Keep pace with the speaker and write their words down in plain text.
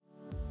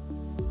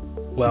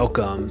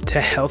Welcome to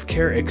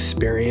Healthcare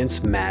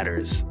Experience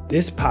Matters.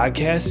 This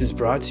podcast is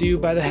brought to you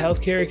by the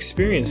Healthcare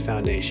Experience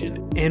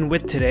Foundation. And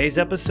with today's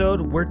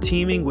episode, we're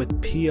teaming with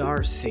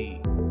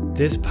PRC.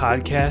 This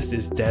podcast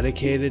is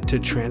dedicated to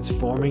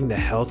transforming the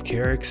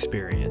healthcare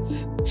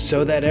experience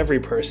so that every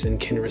person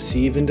can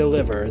receive and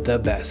deliver the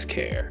best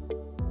care.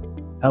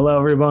 Hello,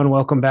 everyone.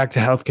 Welcome back to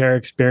Healthcare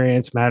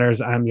Experience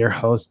Matters. I'm your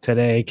host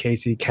today,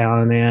 Casey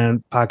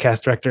Callanan,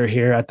 podcast director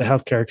here at the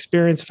Healthcare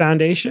Experience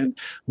Foundation.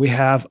 We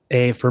have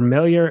a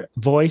familiar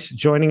voice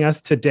joining us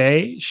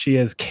today. She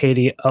is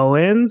Katie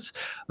Owens.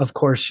 Of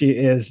course, she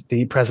is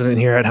the president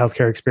here at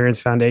Healthcare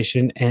Experience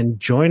Foundation. And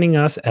joining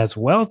us as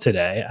well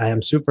today, I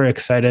am super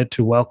excited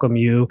to welcome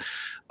you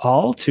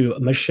all to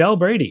Michelle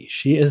Brady.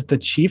 She is the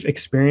Chief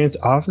Experience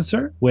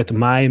Officer with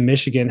My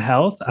Michigan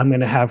Health. I'm going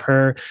to have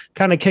her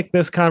kind of kick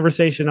this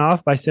conversation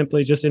off by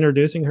simply just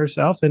introducing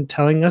herself and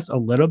telling us a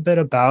little bit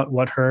about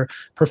what her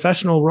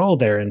professional role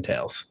there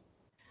entails.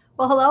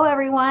 Well, hello,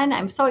 everyone.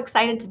 I'm so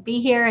excited to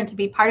be here and to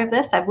be part of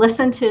this. I've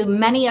listened to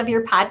many of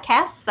your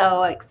podcasts,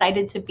 so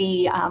excited to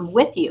be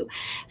with you.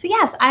 So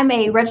yes, I'm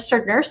a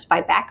registered nurse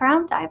by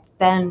background. I've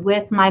been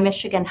with My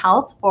Michigan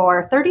Health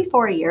for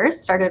 34 years,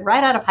 started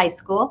right out of high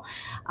school,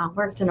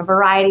 worked in a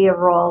variety of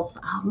roles.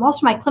 Most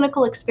of my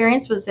clinical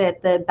experience was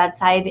at the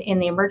bedside in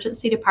the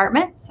emergency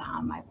departments.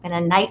 I've been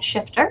a night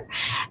shifter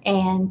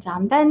and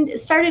then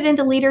started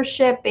into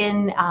leadership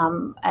in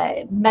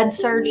a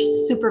med-surg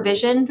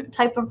supervision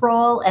type of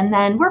role. And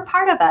then we're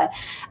part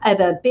of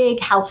a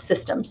big health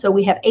system. So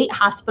we have 8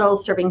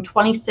 hospitals serving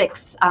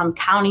 26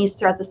 counties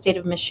throughout the state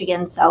of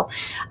Michigan. So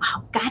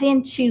got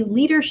into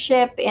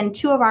leadership in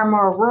 2 of our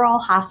more rural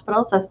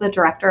hospitals as the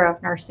director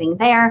of nursing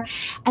there.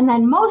 And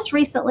then most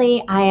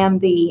recently, I am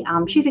the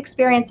Chief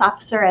Experience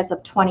Officer as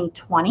of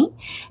 2020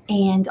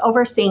 and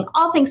overseeing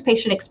all things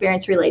patient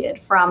experience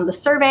related, from the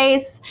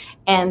surveys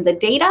and the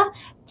data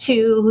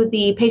to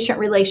the patient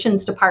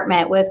relations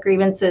department with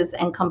grievances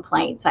and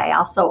complaints. I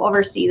also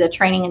oversee the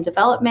training and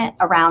development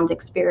around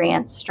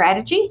experience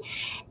strategy.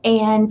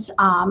 And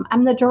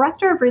I'm the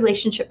director of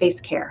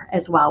relationship-based care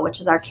as well, which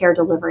is our care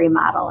delivery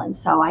model. And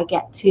so I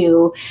get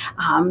to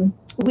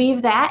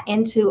weave that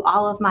into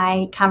all of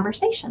my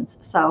conversations.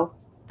 So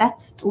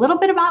that's a little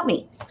bit about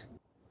me.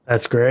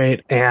 That's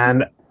great.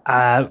 And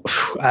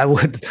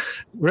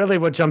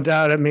what jumped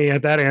out at me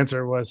at that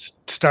answer was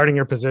starting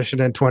your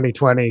position in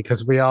 2020,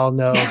 because we all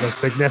know the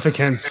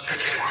significance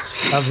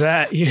of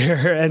that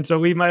year. And so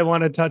we might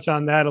want to touch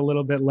on that a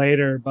little bit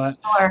later. But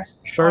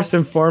first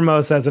and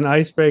foremost, as an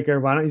icebreaker,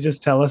 why don't you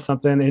just tell us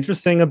something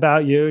interesting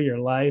about you, your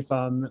life,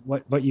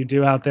 what you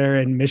do out there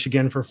in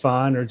Michigan for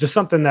fun, or just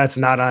something that's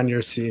not on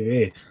your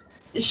CV?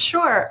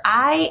 Sure.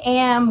 I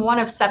am one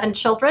of 7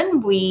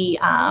 children. We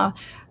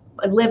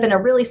live in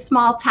a really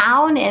small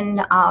town in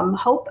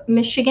Hope,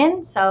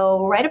 Michigan,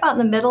 so right about in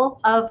the middle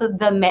of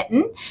the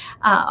mitten.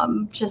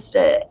 Just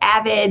an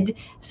avid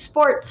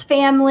sports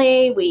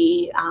family.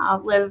 We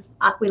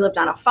lived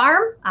on a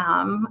farm.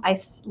 I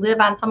live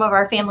on some of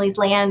our family's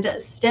land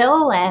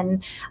still,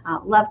 and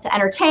love to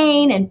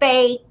entertain and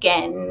bake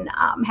and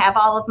have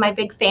all of my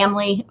big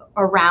family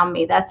around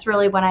me. That's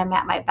really when I'm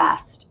at my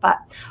best.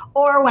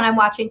 Or when I'm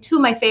watching 2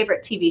 of my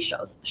favorite TV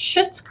shows,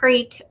 Schitt's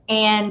Creek,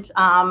 and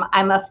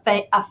I'm a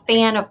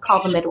fan of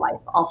Call the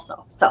Midwife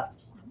also. So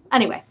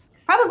anyway,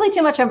 probably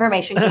too much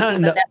information.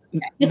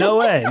 No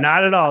way,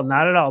 not at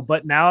all.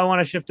 But now I want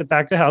to shift it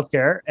back to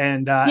healthcare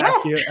and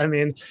ask you,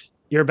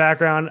 your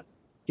background,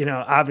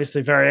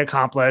 obviously very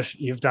accomplished.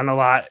 You've done a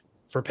lot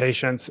for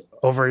patients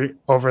over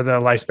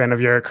the lifespan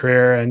of your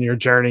career and your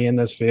journey in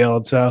this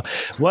field. So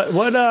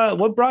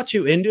what brought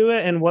you into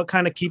it, and what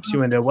kind of keeps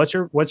you into it?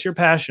 What's your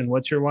passion?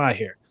 What's your why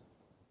here?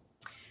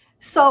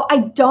 So I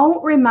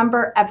don't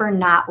remember ever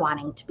not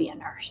wanting to be a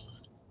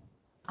nurse.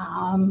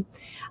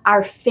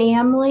 Our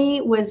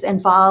family was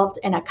involved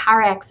in a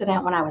car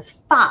accident when I was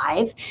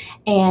 5,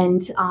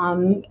 and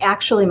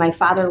actually my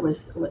father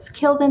was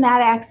killed in that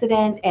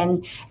accident,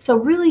 and so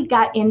really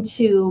got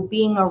into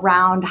being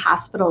around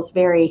hospitals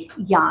very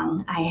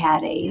young. I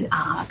had a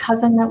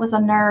cousin that was a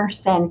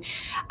nurse, and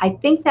I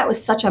think that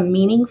was such a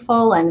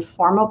meaningful and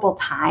formable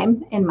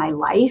time in my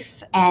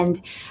life,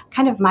 and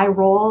kind of my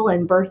role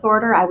in birth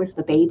order. I was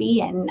the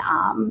baby, and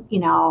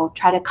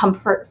try to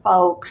comfort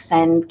folks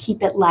and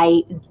keep it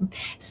light and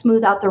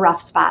smooth out the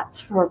rough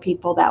spots for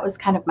people. That was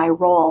kind of my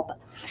role.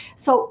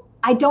 So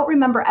I don't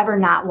remember ever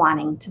not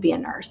wanting to be a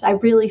nurse. I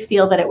really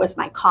feel that it was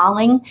my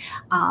calling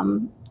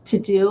to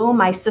do.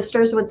 My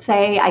sisters would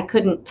say I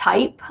couldn't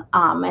type,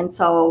 and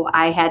so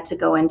I had to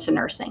go into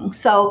nursing.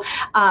 So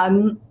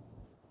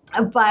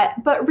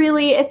but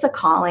really it's a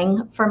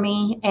calling for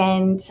me,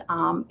 and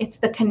it's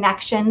the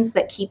connections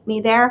that keep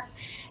me there.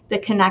 The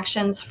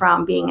connections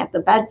from being at the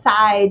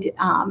bedside,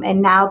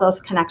 and now those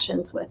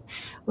connections with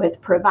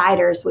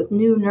providers, with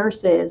new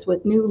nurses,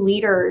 with new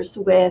leaders,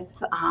 with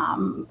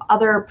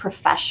other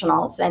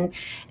professionals, and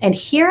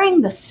hearing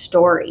the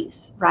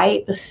stories,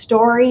 right? The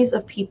stories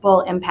of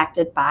people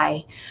impacted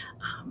by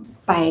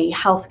by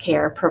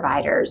healthcare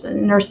providers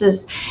and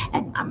nurses.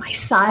 And my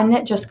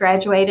son just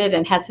graduated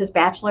and has his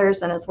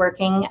bachelor's and is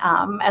working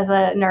as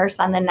a nurse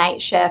on the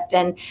night shift.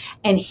 And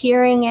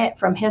hearing it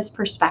from his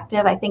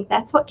perspective, I think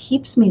that's what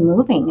keeps me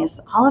moving, is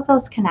all of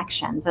those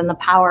connections and the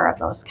power of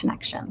those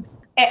connections.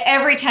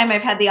 Every time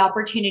I've had the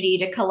opportunity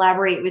to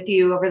collaborate with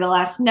you over the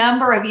last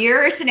number of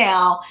years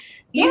now,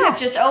 you have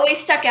just always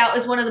stuck out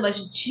as one of the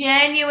most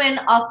genuine,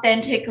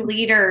 authentic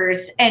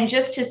leaders. And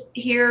just to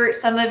hear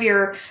some of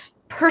your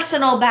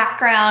personal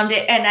background,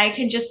 and I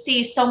can just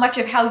see so much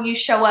of how you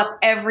show up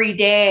every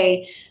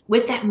day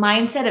with that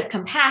mindset of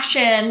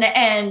compassion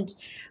and,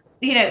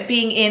 you know,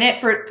 being in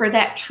it for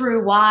that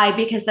true why,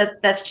 because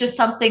that's just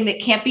something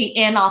that can't be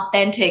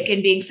inauthentic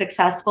in being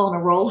successful in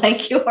a role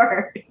like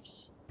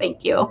yours.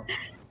 Thank you.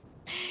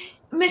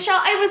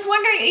 Michelle, I was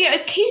wondering, you know,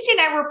 as Casey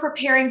and I were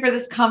preparing for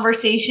this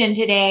conversation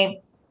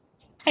today,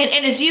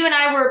 and as you and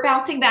I were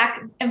bouncing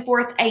back and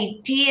forth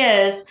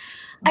ideas,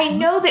 I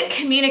know that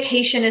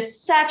communication is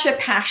such a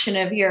passion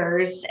of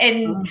yours,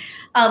 and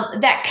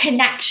that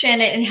connection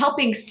and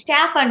helping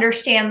staff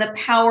understand the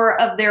power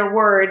of their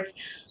words.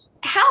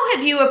 How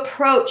have you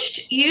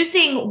approached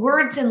using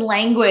words and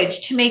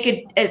language to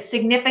make a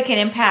significant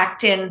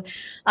impact in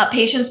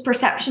patients'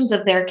 perceptions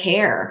of their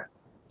care?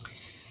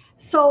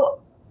 So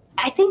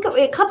I think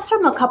it comes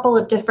from a couple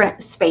of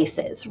different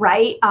spaces,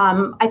 right?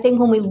 I think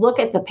when we look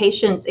at the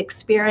patient's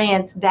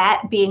experience,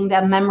 that being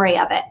the memory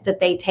of it that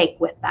they take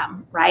with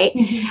them, right?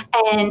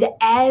 And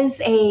as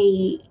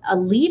a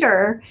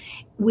leader,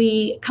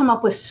 we come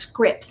up with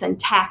scripts and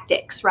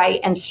tactics, right?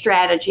 And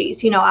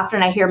strategies. You know,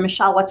 often I hear,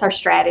 Michelle, what's our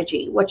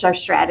strategy? What's our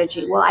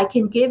strategy? Well, I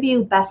can give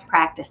you best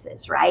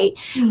practices, right?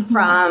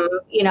 From,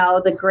 you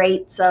know, the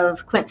greats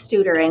of Quint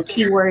Studer and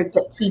keywords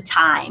at key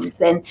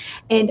times and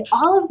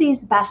all of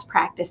these best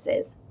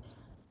practices.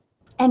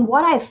 And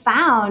what I've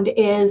found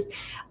is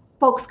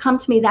folks come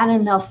to me then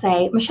and they'll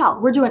say,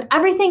 Michelle, we're doing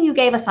everything you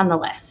gave us on the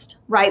list,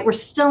 right? We're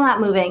still not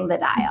moving the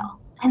dial.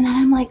 And then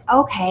I'm like,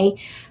 okay,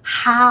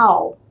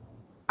 how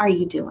are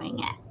you doing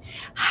it?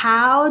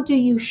 How do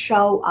you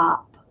show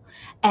up?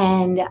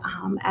 And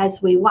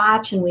as we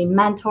watch and we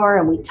mentor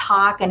and we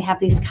talk and have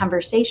these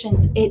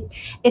conversations,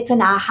 it's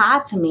an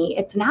aha to me.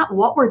 It's not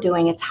what we're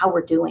doing, it's how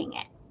we're doing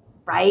it,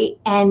 right?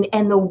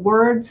 And the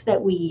words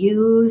that we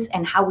use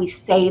and how we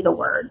say the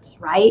words,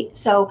 right?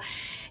 So,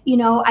 you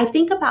know, I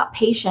think about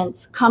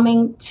patients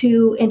coming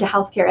into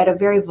healthcare at a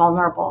very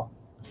vulnerable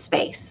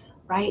space,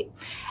 right?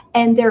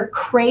 And they're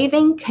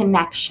craving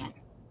connection.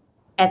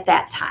 At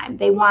that time,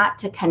 they want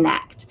to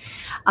connect.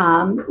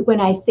 When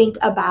I think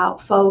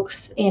about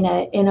folks in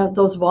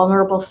those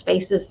vulnerable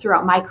spaces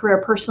throughout my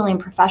career, personally and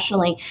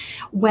professionally,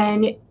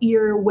 when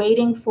you're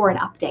waiting for an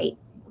update,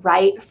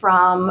 right,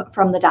 from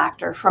the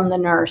doctor, from the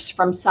nurse,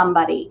 from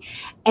somebody,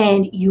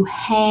 and you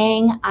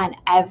hang on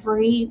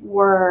every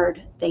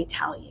word they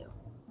tell you,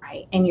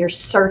 right, and you're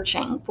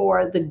searching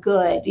for the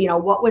good, you know,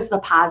 what was the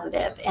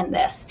positive in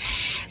this?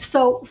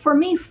 So for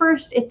me,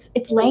 first,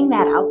 it's laying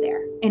that out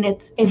there, and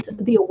it's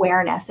the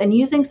awareness and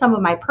using some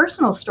of my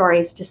personal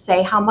stories to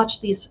say how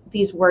much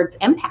these words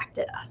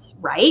impacted us,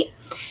 right?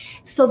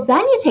 So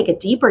then you take a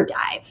deeper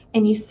dive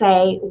and you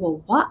say,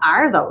 well, what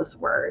are those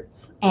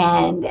words,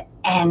 and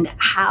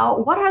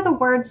what are the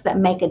words that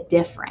make a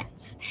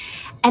difference?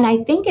 And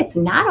I think it's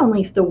not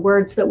only the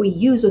words that we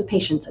use with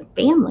patients and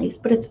families,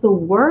 but it's the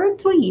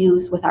words we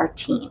use with our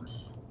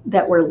teams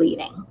that we're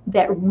leading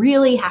that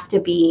really have to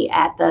be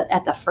at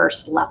the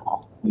first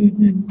level.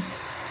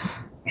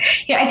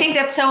 Yeah, I think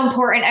that's so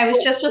important. I was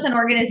just with an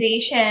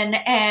organization,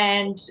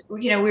 and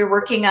we were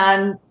working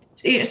on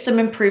some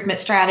improvement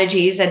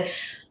strategies, and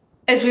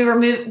as we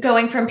were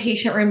going from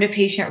patient room to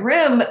patient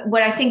room,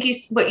 what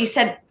you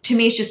said to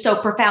me is just so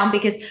profound,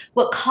 because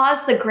what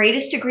caused the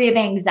greatest degree of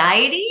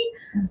anxiety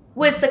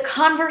was the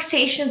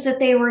conversations that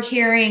they were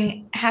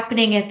hearing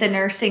happening at the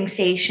nursing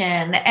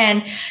station.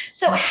 And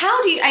so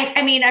how do you,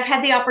 I've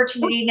had the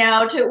opportunity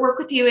now to work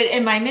with you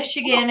in my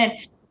Michigan, and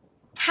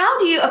how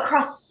do you,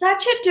 across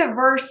such a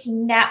diverse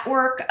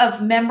network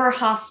of member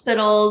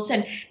hospitals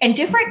and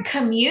different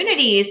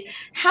communities,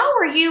 how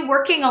are you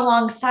working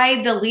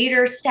alongside the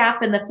leaders,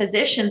 staff, and the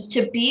physicians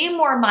to be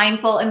more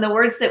mindful in the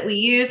words that we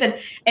use,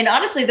 and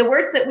honestly, the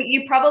words that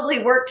you probably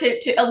work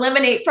to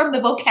eliminate from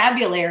the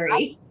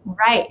vocabulary?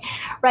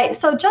 Right.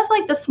 So just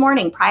like this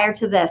morning, prior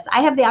to this,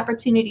 I have the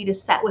opportunity to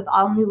sit with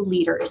all new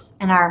leaders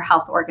in our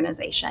health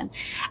organization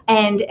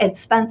and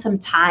spend some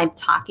time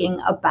talking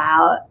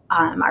about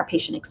our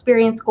patient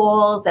experience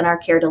goals and our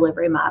care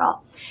delivery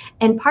model.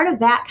 And part of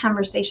that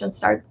conversation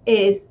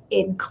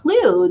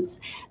includes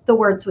the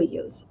words we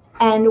use.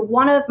 And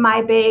one of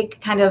my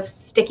big kind of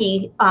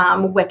sticky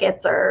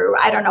wickets, or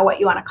I don't know what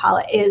you want to call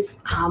it, is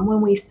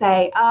when we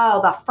say,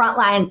 oh, the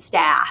frontline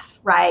staff,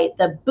 right?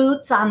 The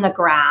boots on the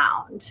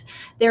ground.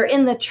 They're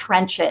in the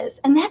trenches.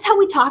 And that's how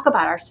we talk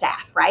about our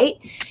staff, right?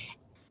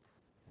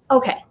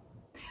 Okay.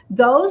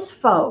 Those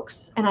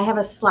folks, and I have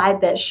a slide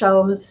that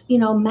shows,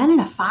 men in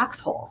a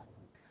foxhole.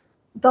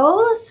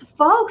 Those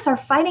folks are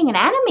fighting an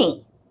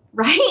enemy,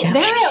 right? Yeah.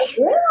 They're at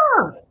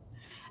war.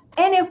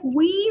 And if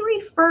we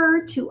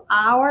refer to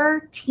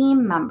our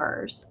team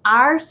members,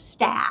 our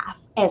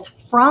staff as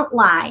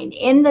frontline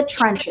in the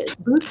trenches,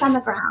 boots on the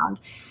ground,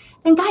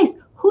 then guys,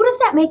 who does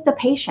that make the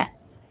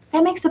patients?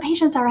 That makes the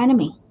patients our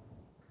enemy,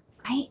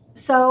 right?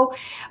 So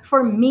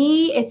for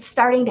me, it's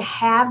starting to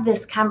have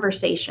this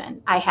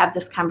conversation. I have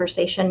this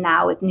conversation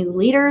now with new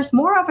leaders,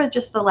 more over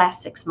just the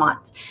last 6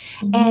 months.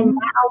 Mm-hmm. And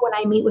now when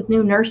I meet with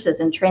new nurses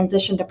and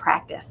transition to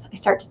practice, I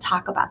start to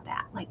talk about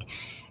that. Like,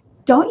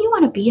 don't you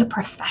want to be a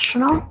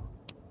professional,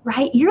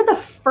 right? You're the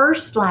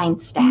first line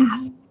staff.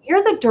 Mm-hmm.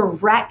 You're the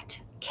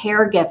direct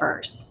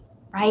caregivers,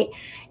 right?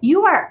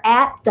 You are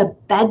at the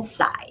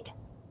bedside,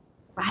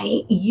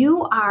 right?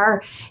 You're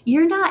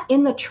not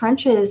in the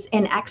trenches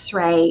in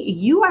X-ray.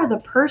 You are the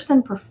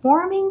person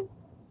performing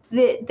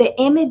the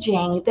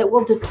imaging that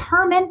will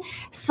determine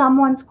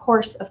someone's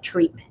course of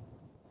treatment,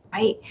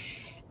 right?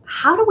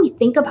 How do we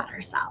think about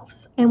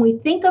ourselves? And we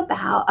think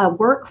about a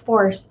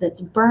workforce that's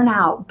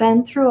burnout,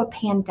 been through a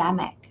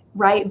pandemic,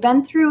 right?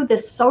 Been through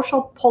this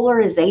social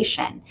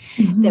polarization.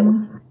 Mm-hmm.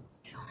 That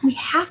we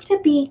have to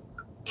be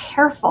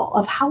careful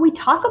of how we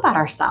talk about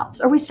ourselves,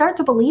 or we start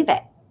to believe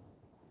it,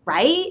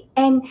 right?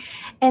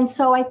 And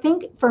so I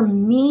think for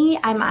me,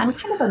 I'm on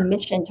kind of a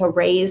mission to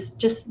raise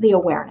just the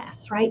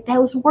awareness, right?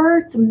 Those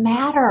words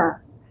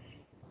matter.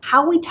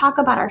 How we talk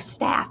about our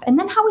staff, and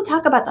then how we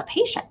talk about the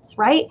patients,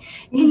 right?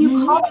 Can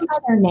you call them by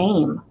their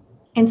name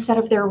instead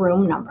of their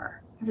room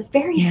number? It's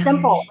very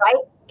simple,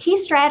 right? Key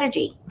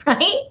strategy,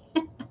 right?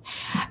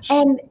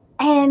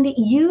 and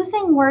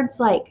using words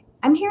like,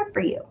 I'm here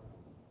for you.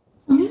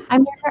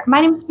 Mm-hmm.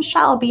 My name is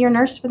Michelle. I'll be your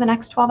nurse for the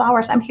next 12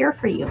 hours. I'm here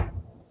for you.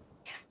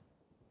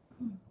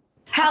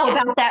 How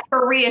about that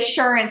for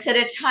reassurance at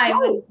a time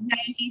when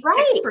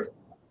 96% of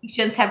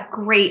patients have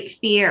great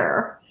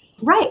fear?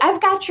 Right.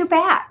 I've got your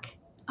back.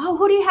 Oh,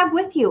 who do you have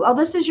with you? Oh,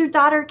 this is your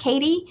daughter,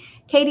 Katie.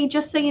 Katie,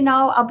 just so you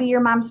know, I'll be your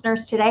mom's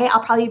nurse today.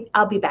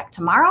 I'll be back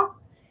tomorrow.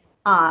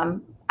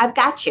 I've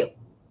got you.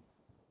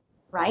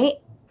 Right.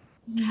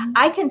 Mm-hmm.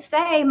 I can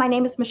say, my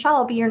name is Michelle.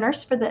 I'll be your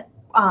nurse for the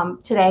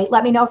today.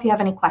 Let me know if you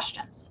have any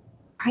questions.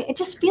 Right. It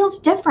just feels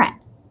different.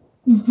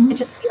 Mm-hmm. It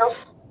just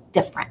feels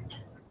different.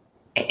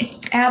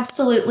 It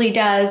absolutely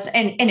does.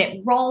 And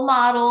it role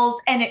models,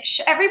 and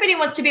everybody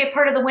wants to be a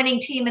part of the winning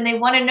team, and they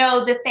want to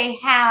know that they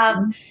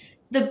have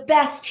the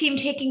best team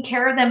taking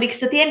care of them,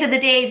 because at the end of the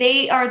day,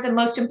 they are the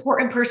most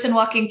important person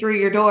walking through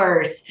your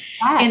doors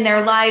in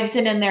their lives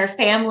and in their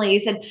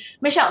families. And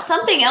Michelle,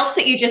 something else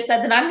that you just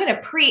said that I'm going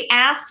to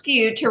pre-ask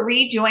you to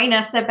rejoin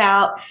us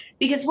about,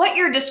 because what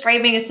you're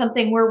describing is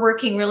something we're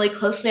working really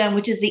closely on,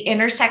 which is the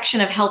intersection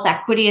of health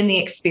equity and the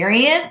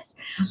experience.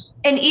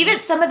 And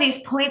even some of these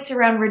points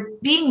around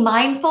being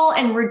mindful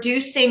and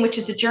reducing, which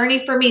is a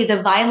journey for me,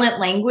 the violent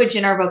language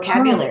in our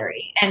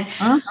vocabulary. And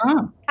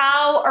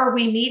how are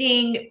we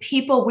meeting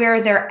people where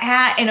they're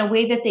at in a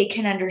way that they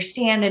can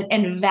understand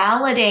and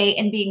validate,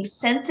 and being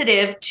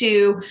sensitive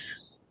to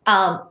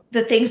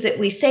the things that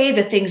we say,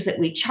 the things that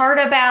we chart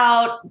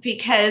about,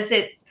 because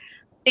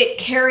it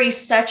carries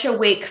such a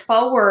wake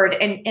forward,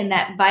 and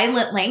that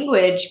violent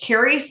language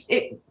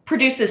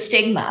produces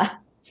stigma.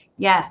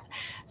 Yes.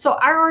 So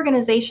our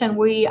organization,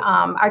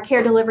 our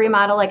care delivery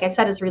model, like I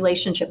said, is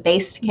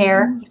relationship-based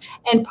care. Mm-hmm.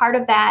 And part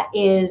of that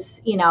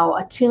is,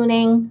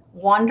 attuning,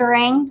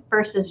 wondering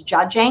versus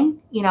judging,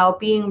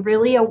 being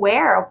really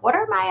aware of what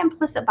are my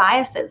implicit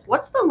biases?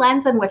 What's the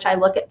lens in which I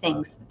look at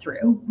things through,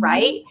 mm-hmm.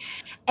 right?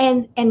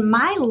 And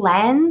my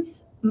lens,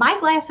 my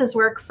glasses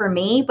work for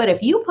me, but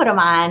if you put them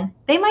on,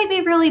 they might be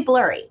really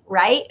blurry,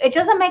 right? It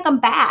doesn't make them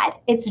bad.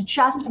 It's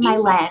just my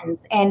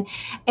lens. And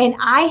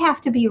I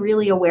have to be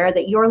really aware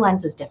that your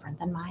lens is different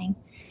than mine.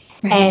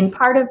 Right. And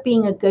part of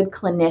being a good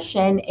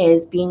clinician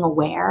is being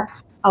aware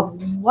of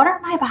what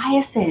are my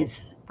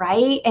biases,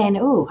 right? And,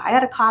 I got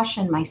to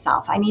caution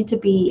myself. I need to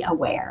be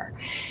aware.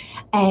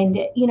 And,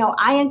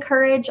 I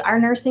encourage our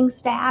nursing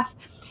staff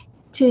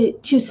to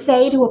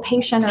say to a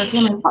patient or a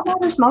family, what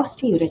matters most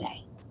to you today?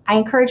 I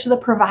encourage the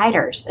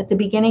providers at the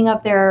beginning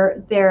of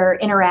their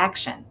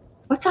interaction.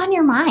 What's on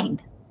your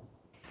mind?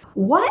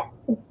 What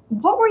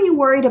were you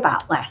worried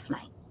about last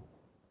night?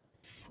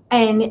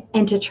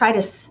 And to try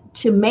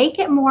to make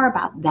it more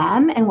about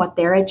them and what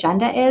their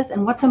agenda is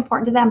and what's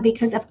important to them.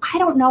 Because if I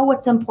don't know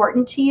what's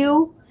important to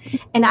you,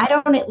 and I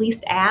don't at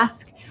least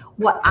ask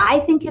what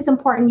I think is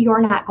important,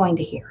 you're not going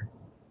to hear.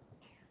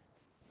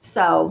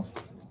 So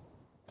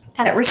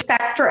that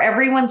respect for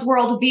everyone's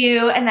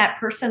worldview and that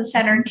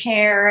person-centered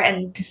care,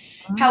 and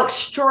how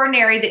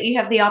extraordinary that you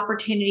have the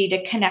opportunity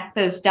to connect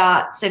those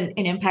dots and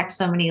impact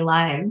so many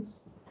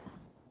lives.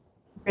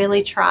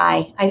 Really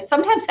try.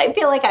 Sometimes I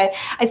feel like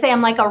I say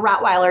I'm like a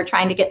Rottweiler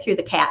trying to get through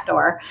the cat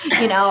door.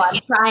 I'm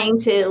trying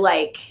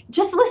to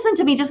just listen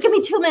to me. Just give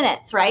me 2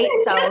 minutes, right?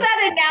 So just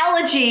that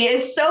analogy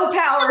is so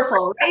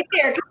powerful right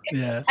there.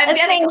 Yeah. I'm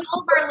getting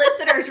all of our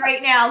listeners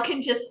right now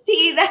can just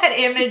see that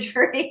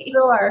imagery.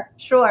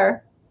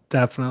 Sure.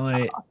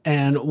 Definitely.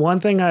 And one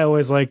thing I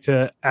always like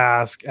to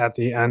ask at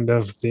the end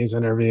of these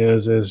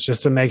interviews is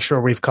just to make sure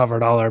we've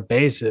covered all our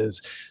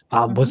bases.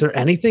 Was there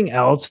anything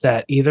else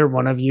that either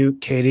one of you,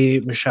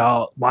 Katie,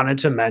 Michelle, wanted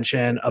to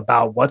mention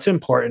about what's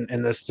important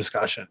in this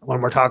discussion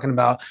when we're talking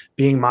about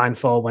being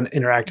mindful when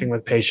interacting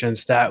with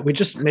patients that we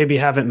just maybe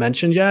haven't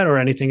mentioned yet, or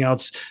anything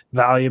else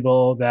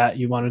valuable that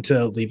you wanted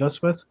to leave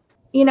us with?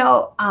 I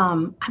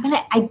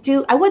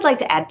would like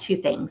to add two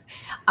things.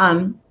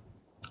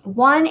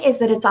 One is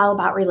that it's all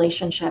about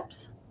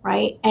relationships,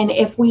 right? And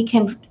if we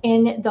can,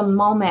 in the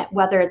moment,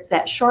 whether it's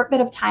that short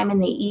bit of time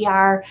in the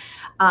ER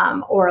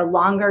or a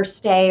longer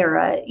stay,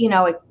 or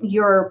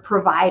your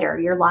provider,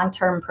 your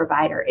long-term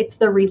provider, it's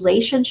the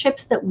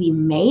relationships that we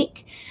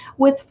make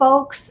with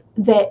folks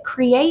that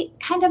create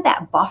kind of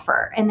that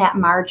buffer and that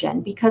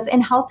margin. Because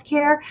in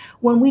healthcare,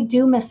 when we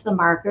do miss the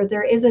mark, or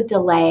there is a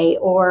delay,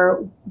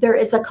 or there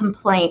is a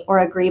complaint or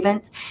a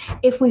grievance,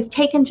 if we've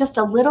taken just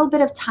a little bit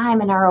of time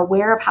and are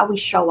aware of how we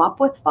show up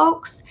with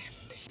folks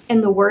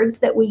and the words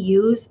that we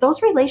use,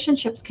 those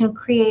relationships can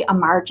create a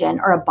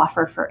margin or a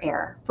buffer for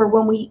error, for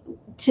when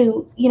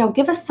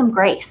give us some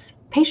grace.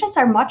 Patients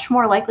are much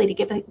more likely to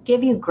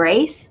give you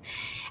grace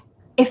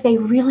if they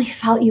really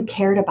felt you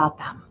cared about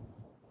them.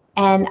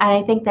 And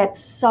I think that's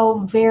so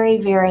very,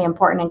 very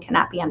important and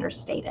cannot be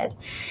understated.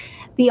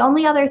 The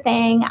only other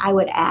thing I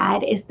would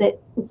add is that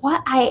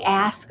what I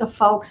ask of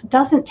folks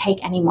doesn't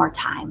take any more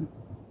time.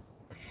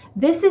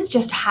 This is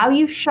just how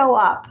you show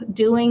up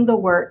doing the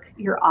work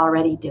you're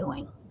already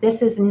doing.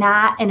 This is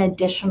not an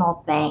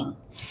additional thing.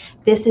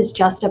 This is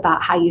just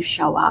about how you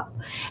show up.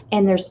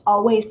 And there's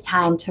always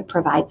time to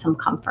provide some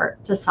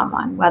comfort to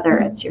someone, whether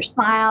it's your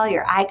smile,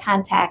 your eye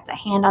contact, a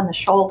hand on the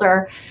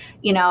shoulder,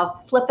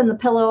 flipping the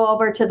pillow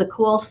over to the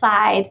cool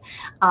side,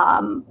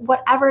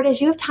 whatever it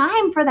is, you have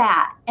time for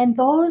that. And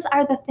those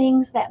are the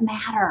things that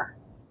matter.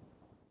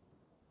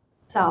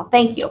 So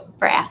thank you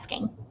for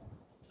asking.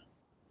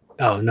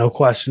 Oh, no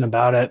question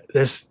about it.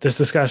 This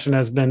discussion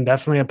has been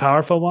definitely a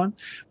powerful one.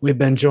 We've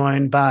been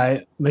joined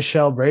by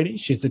Michelle Brady.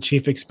 She's the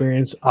Chief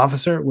Experience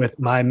Officer with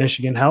My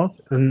Michigan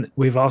Health. And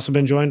we've also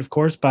been joined, of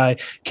course, by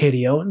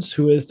Katie Owens,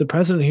 who is the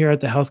president here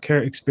at the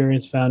Healthcare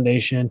Experience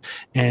Foundation.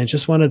 And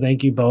just want to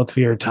thank you both for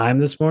your time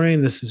this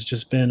morning. This has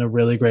just been a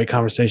really great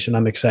conversation.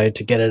 I'm excited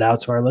to get it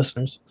out to our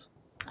listeners.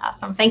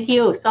 Awesome. Thank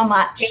you so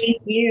much.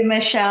 Thank you,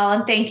 Michelle.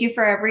 And thank you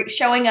for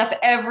showing up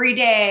every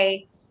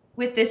day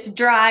with this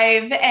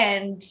drive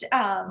and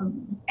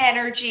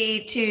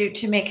energy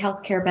to make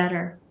healthcare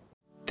better.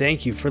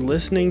 Thank you for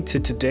listening to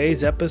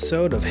today's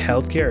episode of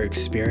Healthcare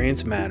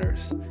Experience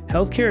Matters.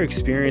 Healthcare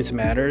Experience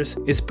Matters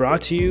is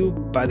brought to you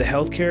by the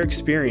Healthcare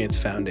Experience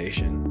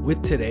Foundation,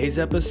 with today's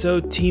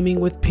episode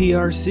teaming with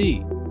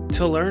PRC.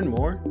 To learn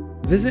more,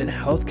 visit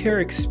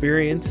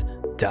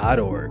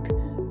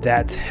healthcareexperience.org.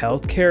 That's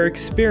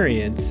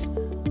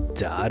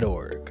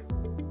healthcareexperience.org.